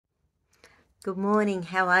Good morning.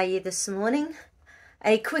 How are you this morning?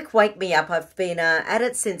 A quick wake me up. I've been at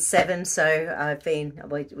it since 7, so I've been,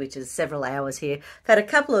 which is several hours here. I've had a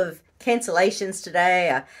couple of cancellations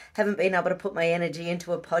today. I haven't been able to put my energy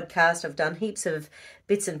into a podcast. I've done heaps of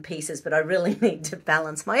bits and pieces, but I really need to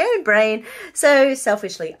balance my own brain. So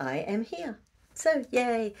selfishly, I am here. So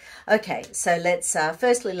yay. Okay, so let's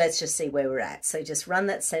firstly let's just see where we're at. So just run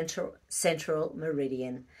that central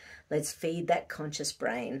meridian. Let's feed that conscious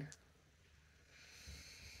brain.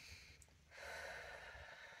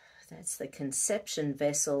 That's the conception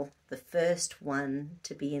vessel, the first one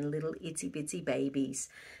to be in little itsy bitsy babies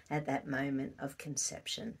at that moment of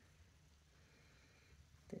conception.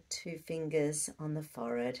 The 2 fingers on the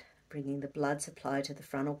forehead, bringing the blood supply to the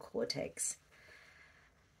frontal cortex,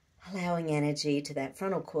 allowing energy to that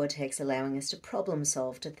frontal cortex, allowing us to problem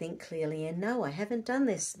solve, to think clearly, and no, I haven't done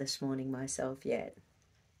this morning myself yet.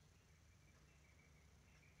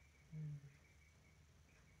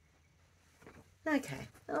 Okay,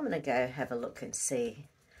 I'm going to go have a look and see.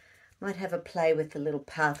 Might have a play with the little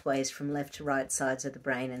pathways from left to right sides of the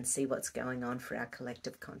brain and see what's going on for our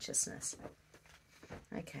collective consciousness.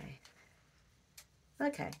 Okay,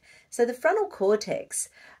 so the frontal cortex,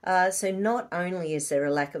 so not only is there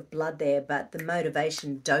a lack of blood there, but the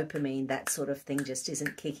motivation, dopamine, that sort of thing just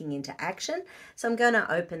isn't kicking into action. So I'm going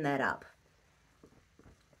to open that up.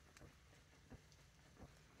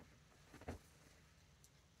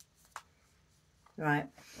 Right,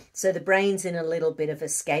 so the brain's in a little bit of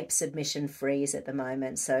escape submission freeze at the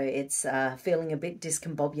moment, so it's feeling a bit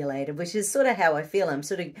discombobulated, which is sort of how I feel.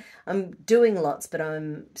 I'm doing lots, but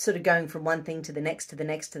I'm sort of going from one thing to the next, to the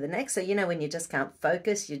next, to the next. So, you know, when you just can't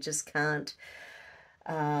focus, you just can't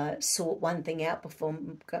sort one thing out before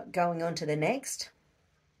going on to the next.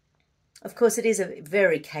 Of course, it is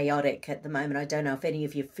very chaotic at the moment. I don't know if any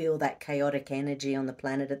of you feel that chaotic energy on the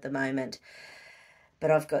planet at the moment. But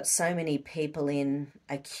I've got so many people in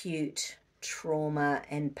acute trauma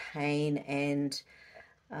and pain and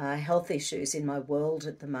health issues in my world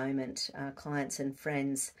at the moment, clients and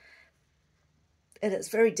friends. And it's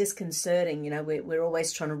very disconcerting. You know, we're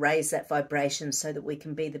always trying to raise that vibration so that we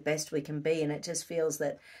can be the best we can be. And it just feels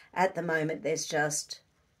that at the moment there's just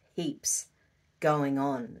heaps going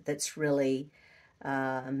on that's really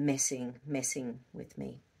messing with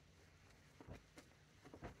me.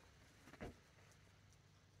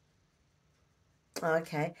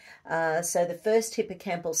 Okay, so the first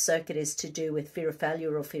hippocampal circuit is to do with fear of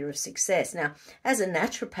failure or fear of success. Now, as a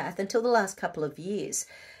naturopath, until the last couple of years,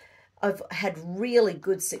 I've had really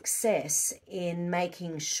good success in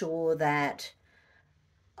making sure that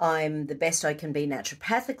I'm the best I can be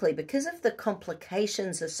naturopathically because of the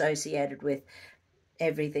complications associated with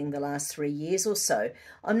everything the last 3 years or so.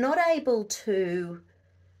 I'm not able to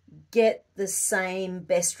get the same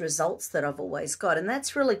best results that I've always got. And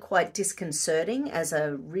that's really quite disconcerting as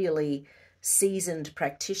a really seasoned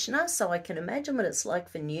practitioner. So I can imagine what it's like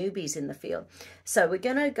for newbies in the field. So we're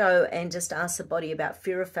going to go and just ask the body about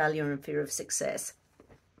fear of failure and fear of success.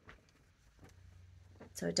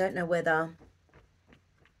 So I don't know whether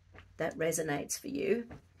that resonates for you,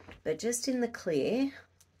 but just in the clear.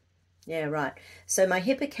 Yeah, right. So my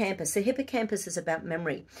hippocampus, the hippocampus is about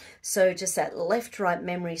memory. So just that left-right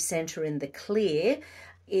memory center in the clear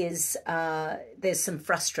is, there's some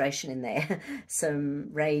frustration in there, some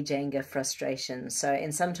rage, anger, frustration. So,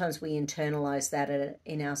 and sometimes we internalize that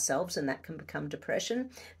in ourselves and that can become depression,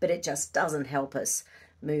 but it just doesn't help us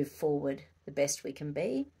move forward the best we can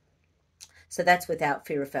be. So that's without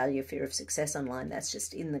fear of failure, fear of success online. That's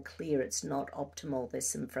just in the clear. It's not optimal. There's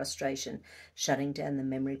some frustration shutting down the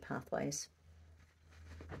memory pathways.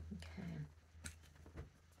 Okay.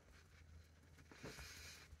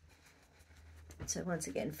 So once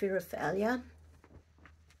again, fear of failure.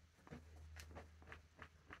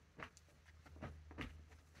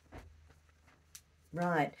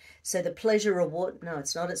 Right. So the pleasure reward, no,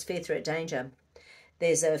 it's not. It's fear, threat, danger.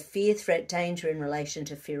 There's a fear, threat, danger in relation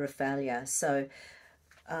to fear of failure. So,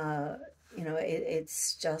 you know,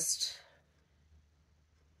 it's just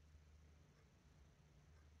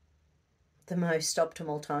the most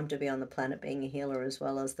optimal time to be on the planet being a healer, as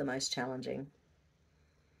well as the most challenging.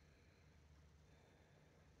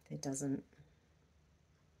 There's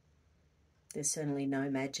certainly no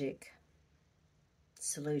magic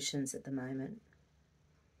solutions at the moment.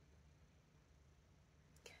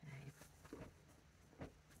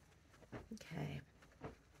 Okay,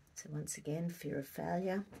 so once again, fear of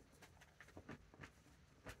failure.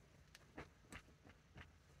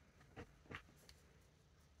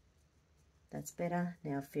 That's better.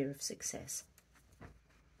 Now fear of success.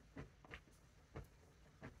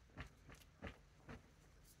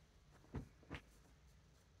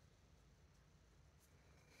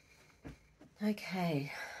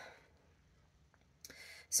 Okay.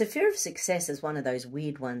 So fear of success is one of those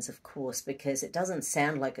weird ones, of course, because it doesn't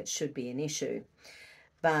sound like it should be an issue.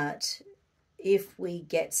 But if we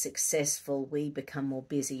get successful, we become more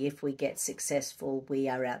busy. If we get successful, we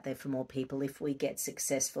are out there for more people. If we get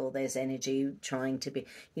successful, there's energy trying to be,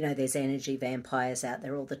 there's energy vampires out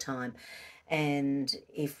there all the time. And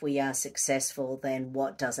if we are successful, then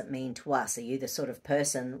what does it mean to us? Are you the sort of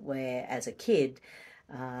person where, as a kid,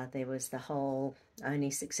 there was the whole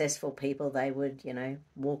only successful people, they would,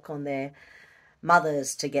 walk on their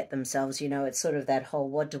mothers to get themselves, it's sort of that whole,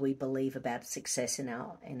 what do we believe about success in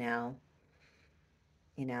our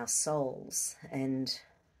souls? And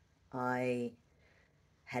I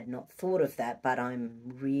had not thought of that, but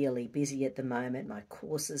I'm really busy at the moment. My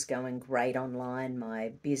course is going great online.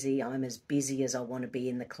 I'm as busy as I want to be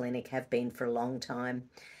in the clinic, have been for a long time.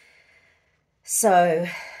 So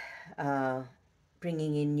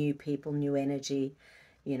bringing in new people, new energy,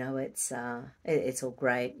 it's all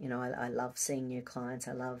great. I love seeing new clients.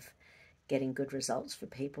 I love getting good results for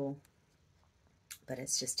people. But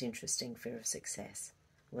it's just interesting, fear of success.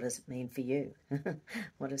 What does it mean for you?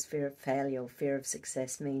 What does fear of failure or fear of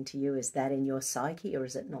success mean to you? Is that in your psyche, or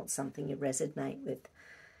is it not something you resonate with?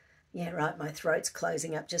 Yeah, right, my throat's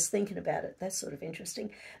closing up just thinking about it. That's sort of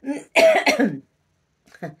interesting.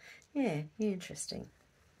 Yeah, interesting.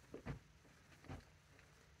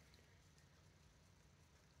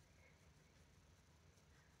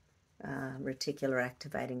 Reticular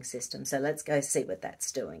activating system. So let's go see what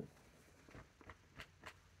that's doing.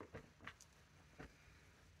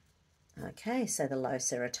 Okay, so the low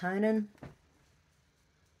serotonin.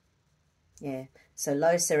 Yeah, so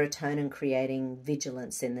low serotonin creating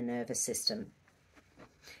vigilance in the nervous system.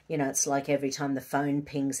 It's like every time the phone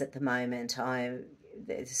pings at the moment, I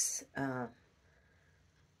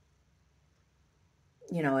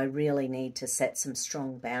really need to set some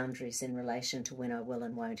strong boundaries in relation to when I will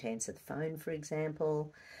and won't answer the phone, for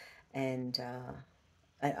example. And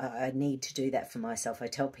I need to do that for myself. I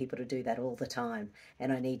tell people to do that all the time.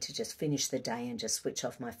 And I need to just finish the day and just switch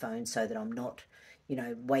off my phone so that I'm not,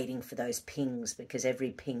 waiting for those pings, because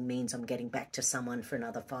every ping means I'm getting back to someone for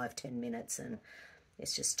another 5-10 minutes. And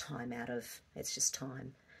it's just time.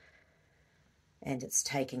 And it's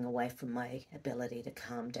taking away from my ability to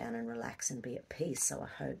calm down and relax and be at peace. So I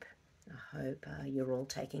hope you're all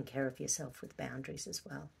taking care of yourself with boundaries as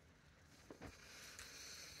well.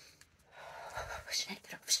 Shake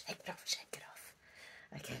it off.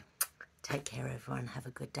 Okay, take care everyone. Have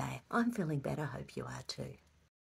a good day. I'm feeling better. Hope you are too.